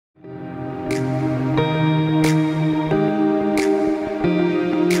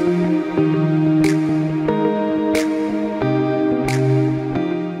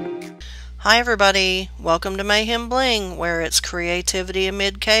Hi everybody, welcome to Mayhem Bling, where it's creativity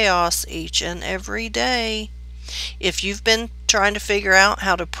amid chaos each and every day. If you've been trying to figure out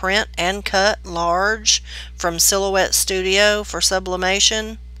how to print and cut large from Silhouette Studio for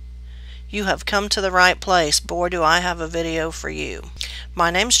sublimation, you have come to the right place. Boy, do I have a video for you.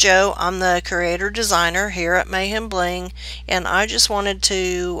 My name's Joe. I'm the creator designer here at Mayhem Bling, and I just wanted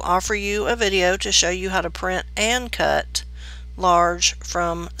to offer you a video to show you how to print and cut large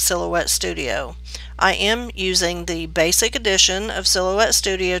from Silhouette Studio. I am using the basic edition of Silhouette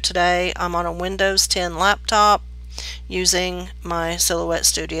Studio today. I'm on a Windows 10 laptop using my Silhouette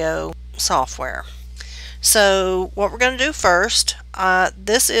Studio software. So what we're going to do first,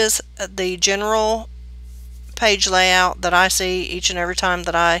 this is the general page layout that I see each and every time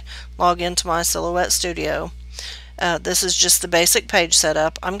that I log into my Silhouette Studio. This is just the basic page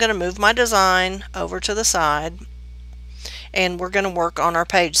setup. I'm going to move my design over to the side, and we're going to work on our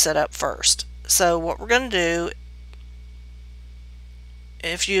page setup first. So what we're going to do,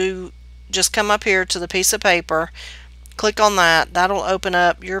 if you just come up here to the piece of paper, click on that, that'll open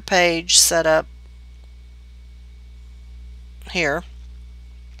up your page setup here.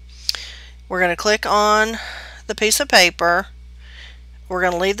 We're going to click on the piece of paper. We're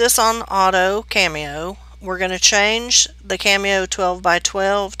going to leave this on auto cameo. We're going to change the cameo 12 by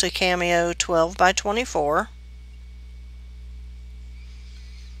 12 to cameo 12 by 24.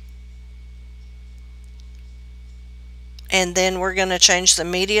 And then we're going to change the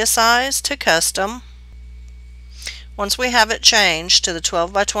media size to custom. Once we have it changed to the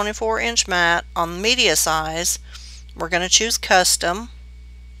 12 by 24 inch mat on the media size, we're going to choose custom.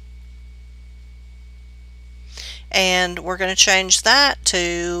 And we're going to change that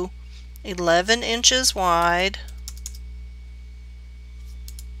to 11 inches wide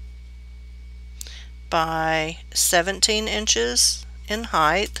by 17 inches in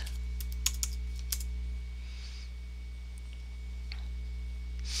height.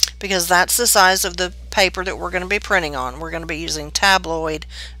 Because that's the size of the paper that we're going to be printing on. We're going to be using tabloid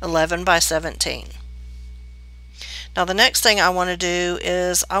 11 by 17. Now the next thing I want to do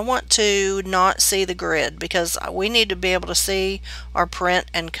is I want to not see the grid, because we need to be able to see our print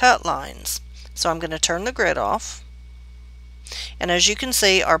and cut lines. So I'm going to turn the grid off. And as you can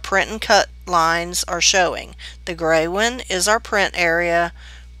see, our print and cut lines are showing. The gray one is our print area.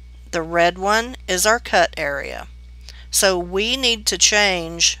 The red one is our cut area. So we need to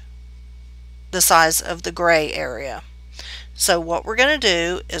change the size of the gray area. So what we're going to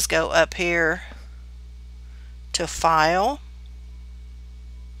do is go up here to File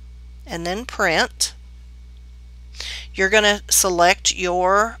and then Print. You're going to select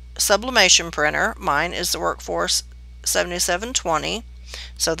your sublimation printer. Mine is the Workforce 7720,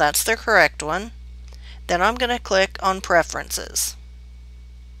 so that's the correct one. Then I'm going to click on Preferences.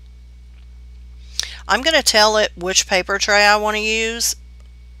 I'm going to tell it which paper tray I want to use.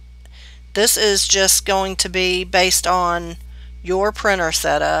 This is just going to be based on your printer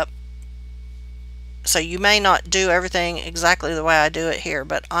setup. So you may not do everything exactly the way I do it here,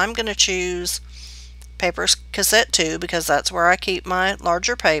 but I'm going to choose paper cassette 2 because that's where I keep my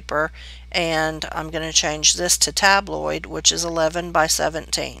larger paper, and I'm going to change this to tabloid, which is 11 by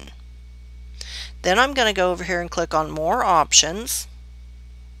 17. Then I'm going to go over here and click on More Options.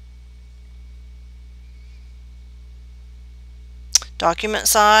 Document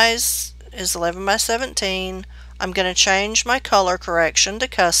size is 11 by 17. I'm going to change my color correction to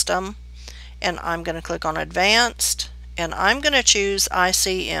custom, and I'm going to click on Advanced, and I'm going to choose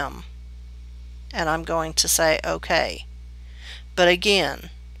ICM, and I'm going to say OK. But again,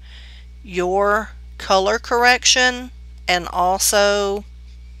 your color correction and also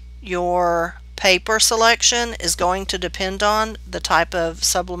your paper selection is going to depend on the type of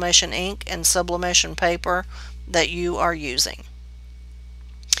sublimation ink and sublimation paper that you are using.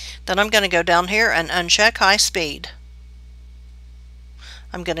 Then I'm going to go down here and uncheck high speed.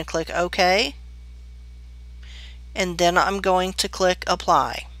 I'm going to click OK, and then I'm going to click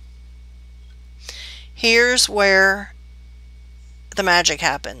Apply. Here's where the magic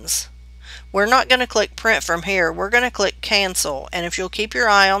happens. We're not going to click Print from here. We're going to click Cancel, and if you'll keep your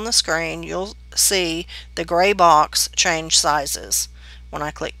eye on the screen, you'll see the gray box change sizes. When I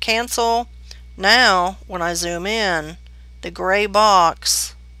click Cancel, now when I zoom in, the gray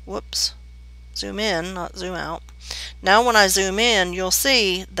box, whoops, zoom in, not zoom out. Now when I zoom in, you'll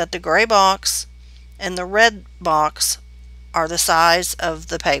see that the gray box and the red box are the size of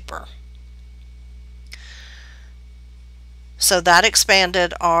the paper. So that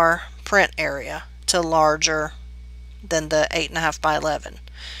expanded our print area to larger than the 8.5 by 11.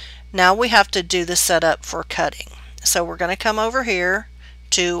 Now we have to do the setup for cutting. So we're going to come over here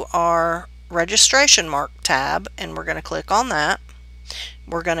to our registration mark tab, and we're going to click on that.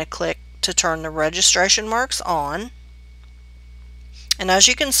 We're going to click to turn the registration marks on. And as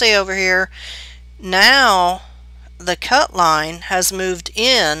you can see over here, now the cut line has moved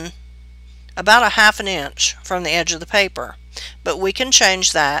in about a ½ inch from the edge of the paper. But we can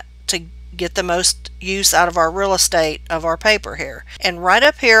change that to get the most use out of our real estate of our paper here. And right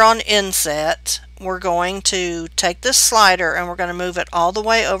up here on Inset, we're going to take this slider and we're going to move it all the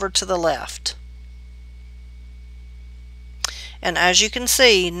way over to the left. And as you can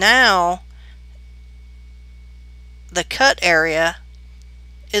see, now the cut area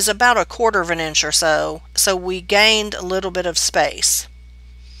is about a ½ inch or so, so we gained a little bit of space.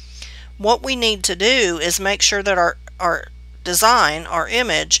 What we need to do is make sure that our design, our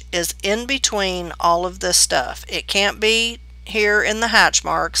image, is in between all of this stuff. It can't be here in the hatch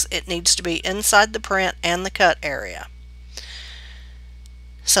marks. It needs to be inside the print and the cut area.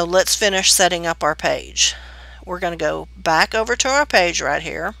 So let's finish setting up our page. We're going to go back over to our page right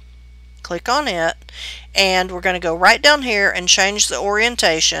here, click on it, and we're going to go right down here and change the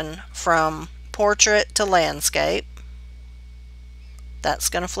orientation from portrait to landscape. That's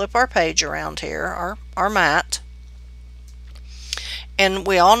going to flip our page around here, our mat. And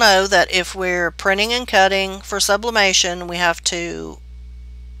we all know that if we're printing and cutting for sublimation, we have to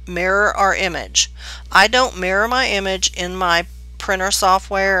mirror our image. I don't mirror my image in my printer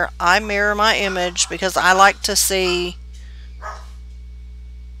software. I mirror my image because I like to see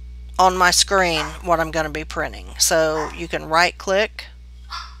on my screen what I'm going to be printing. So you can right click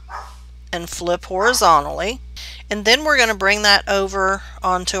and flip horizontally, and then we're going to bring that over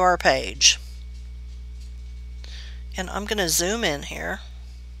onto our page. And I'm going to zoom in here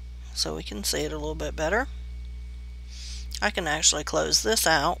so we can see it a little bit better. I can actually close this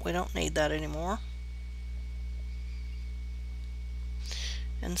out. We don't need that anymore.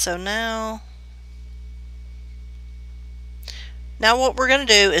 And so now what we're going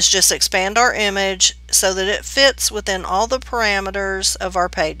to do is just expand our image so that it fits within all the parameters of our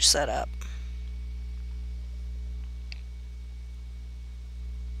page setup.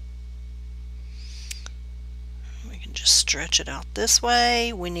 We can just stretch it out this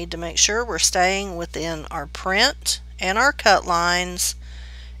way. We need to make sure we're staying within our print and our cut lines,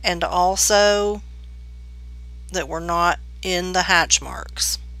 and also that we're not in the hatch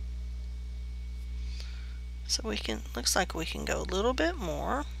marks. So we can, looks like we can go a little bit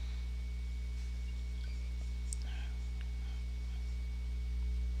more.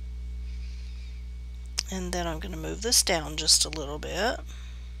 And then I'm going to move this down just a little bit.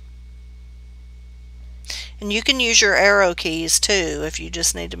 And you can use your arrow keys too if you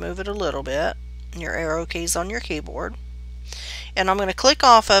just need to move it a little bit. Your arrow keys on your keyboard. And I'm going to click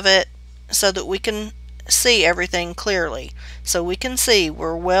off of it so that we can see everything clearly. So we can see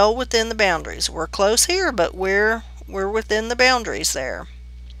we're well within the boundaries. We're close here, but we're within the boundaries there.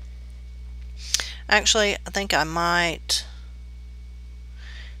 Actually, I think I might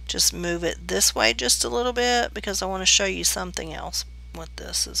just move it this way just a little bit because I want to show you something else with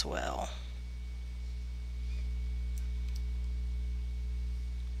this as well.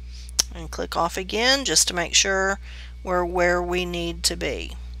 And click off again just to make sure we're where we need to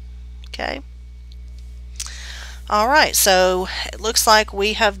be. Okay. Alright, so it looks like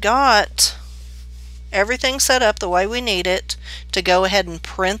we have got everything set up the way we need it to go ahead and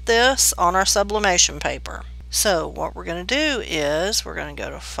print this on our sublimation paper. So what we're going to do is we're going to go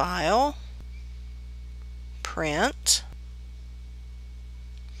to File, Print.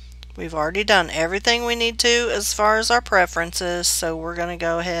 We've already done everything we need to as far as our preferences, so we're going to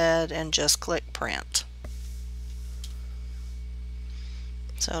go ahead and just click Print.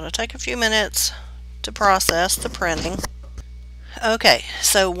 So it'll take a few minutes to process the printing. Okay,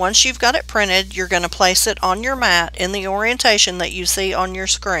 so once you've got it printed, you're going to place it on your mat in the orientation that you see on your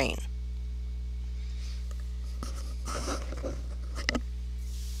screen.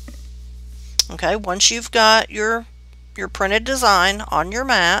 Okay, once you've got your printed design on your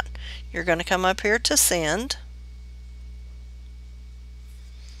mat, you're going to come up here to Send.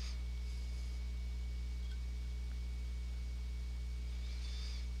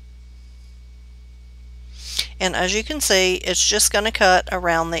 And as you can see, it's just going to cut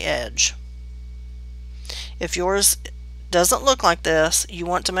around the edge. If yours doesn't look like this, you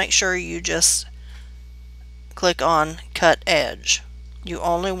want to make sure you just click on Cut Edge. You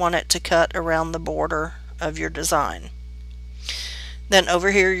only want it to cut around the border of your design. Then over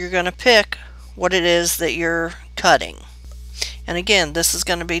here you're going to pick what it is that you're cutting. And again, this is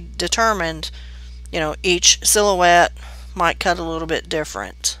going to be determined, you know, each silhouette might cut a little bit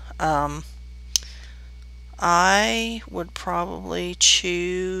different. I would probably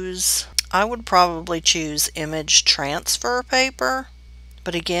choose I would probably choose image transfer paper,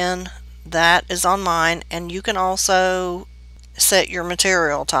 but again, that is on mine, and you can also set your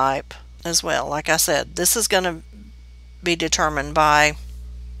material type as well. Like I said, this is going to be determined by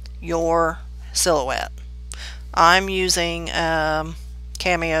your silhouette. I'm using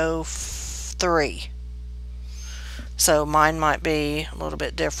Cameo 3, so mine might be a little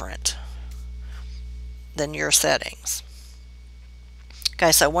bit different than your settings.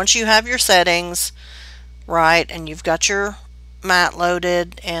 Okay, so once you have your settings right and you've got your mat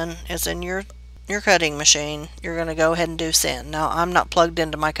loaded and it's in your cutting machine, you're going to go ahead and do send. Now, I'm not plugged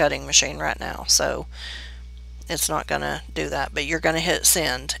into my cutting machine right now, so it's not going to do that, but you're going to hit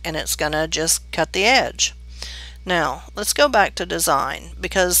send and it's going to just cut the edge. Now, let's go back to design,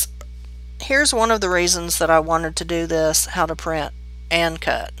 because here's one of the reasons that I wanted to do this, how to print and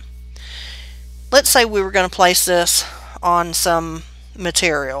cut. Let's say we were going to place this on some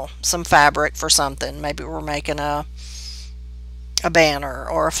material, some fabric for something. Maybe we're making a banner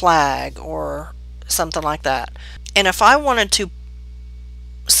or a flag or something like that. And if I wanted to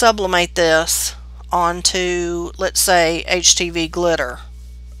sublimate this onto, let's say, HTV glitter,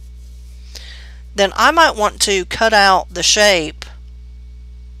 then I might want to cut out the shape,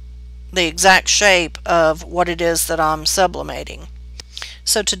 the exact shape of what it is that I'm sublimating.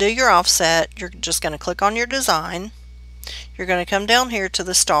 So to do your offset, you're just going to click on your design. You're going to come down here to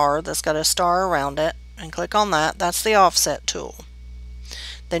the star that's got a star around it and click on that. That's the offset tool.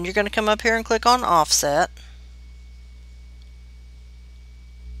 Then you're going to come up here and click on offset.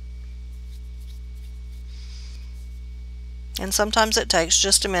 And sometimes it takes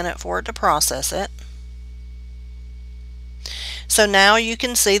just a minute for it to process it. So now you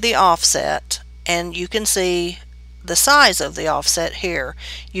can see the offset, and you can see the size of the offset here.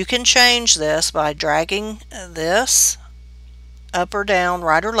 You can change this by dragging this up or down,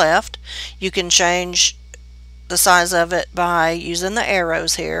 right or left. You can change the size of it by using the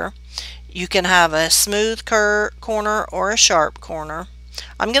arrows here. You can have a smooth corner or a sharp corner.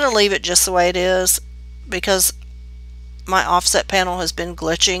 I'm going to leave it just the way it is because my offset panel has been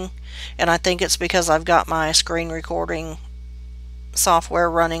glitching, and I think it's because I've got my screen recording software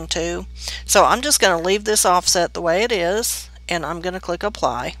running too. So I'm just going to leave this offset the way it is, and I'm going to click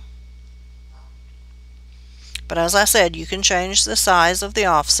apply. But as I said, you can change the size of the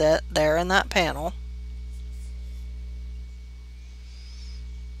offset there in that panel.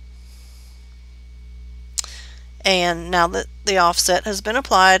 And now that the offset has been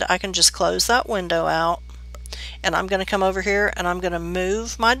applied, I can just close that window out. And I'm going to come over here and I'm going to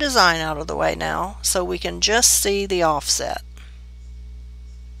move my design out of the way now so we can just see the offset.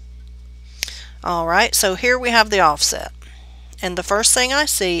 Alright, so here we have the offset. And the first thing I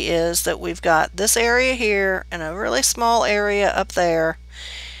see is that we've got this area here and a really small area up there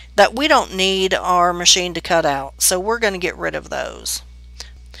that we don't need our machine to cut out. So we're going to get rid of those.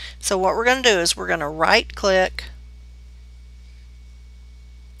 So what we're going to do is we're going to right click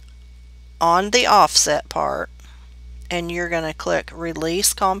on the offset part, and you're going to click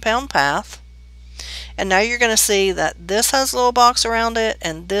release compound path, and now you're going to see that this has a little box around it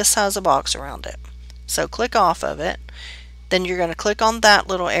and this has a box around it. So click off of it, then you're going to click on that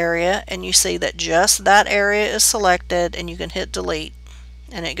little area and you see that just that area is selected, and you can hit delete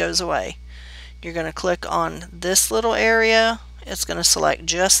and it goes away. You're going to click on this little area, it's going to select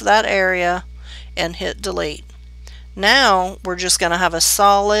just that area and hit delete. Now we're just going to have a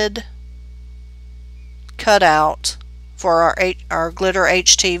solid cutout for our glitter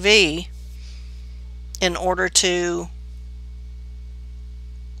HTV in order to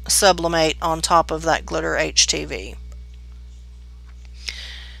sublimate on top of that glitter HTV.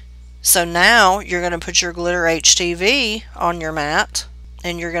 So now you're going to put your glitter HTV on your mat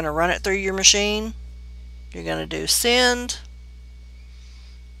and you're going to run it through your machine. You're going to do send.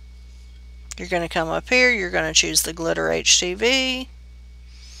 You're going to come up here, you're going to choose the glitter HTV.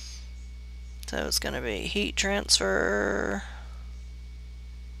 So it's going to be heat transfer.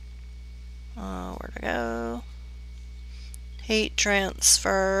 Where to go? Heat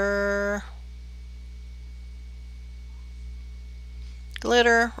transfer.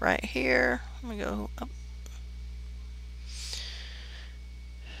 Glitter right here. Let me go up.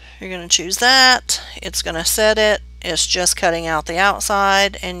 You're going to choose that. It's going to set it. It's just cutting out the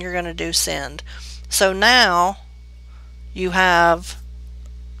outside, and you're going to do send. So now you have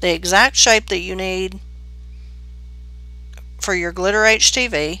the exact shape that you need for your glitter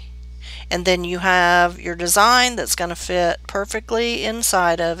HTV, and then you have your design that's going to fit perfectly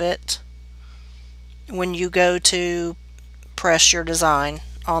inside of it when you go to press your design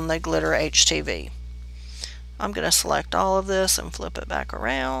on the glitter HTV. I'm going to select all of this and flip it back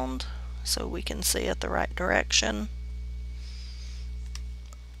around. so we can see it the right direction.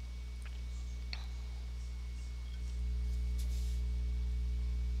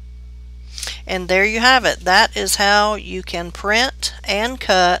 And there you have it. That is how you can print and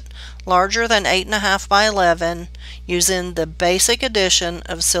cut larger than 8.5 by 11 using the basic edition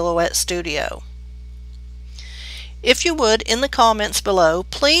of Silhouette Studio. If you would, in the comments below,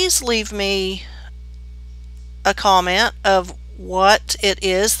 please leave me a comment of what it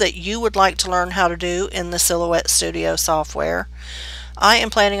is that you would like to learn how to do in the Silhouette Studio software. I am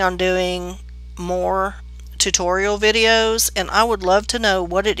planning on doing more tutorial videos, and I would love to know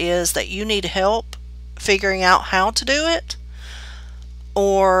what it is that you need help figuring out how to do it,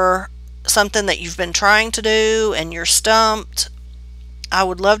 or something that you've been trying to do and you're stumped. I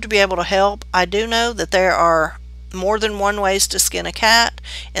would love to be able to help. I do know that there are more than one ways to skin a cat,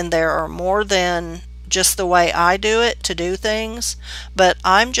 and there are more than just the way I do it to do things, but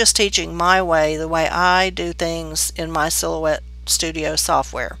I'm just teaching my way, the way I do things in my Silhouette Studio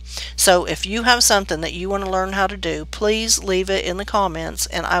software. So if you have something that you want to learn how to do, please leave it in the comments,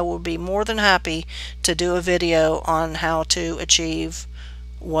 and I will be more than happy to do a video on how to achieve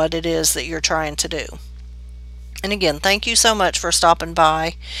what it is that you're trying to do. And again, thank you so much for stopping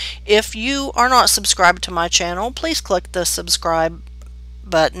by. If you are not subscribed to my channel, please click the subscribe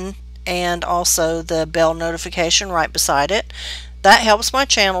button and also the bell notification right beside it. That helps my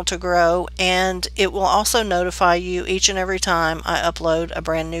channel to grow, and it will also notify you each and every time I upload a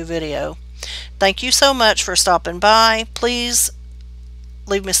brand new video. Thank you so much for stopping by. Please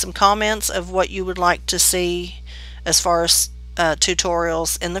leave me some comments of what you would like to see as far as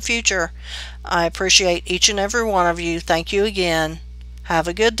tutorials in the future. I appreciate each and every one of you. Thank you again. Have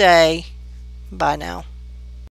a good day. Bye now.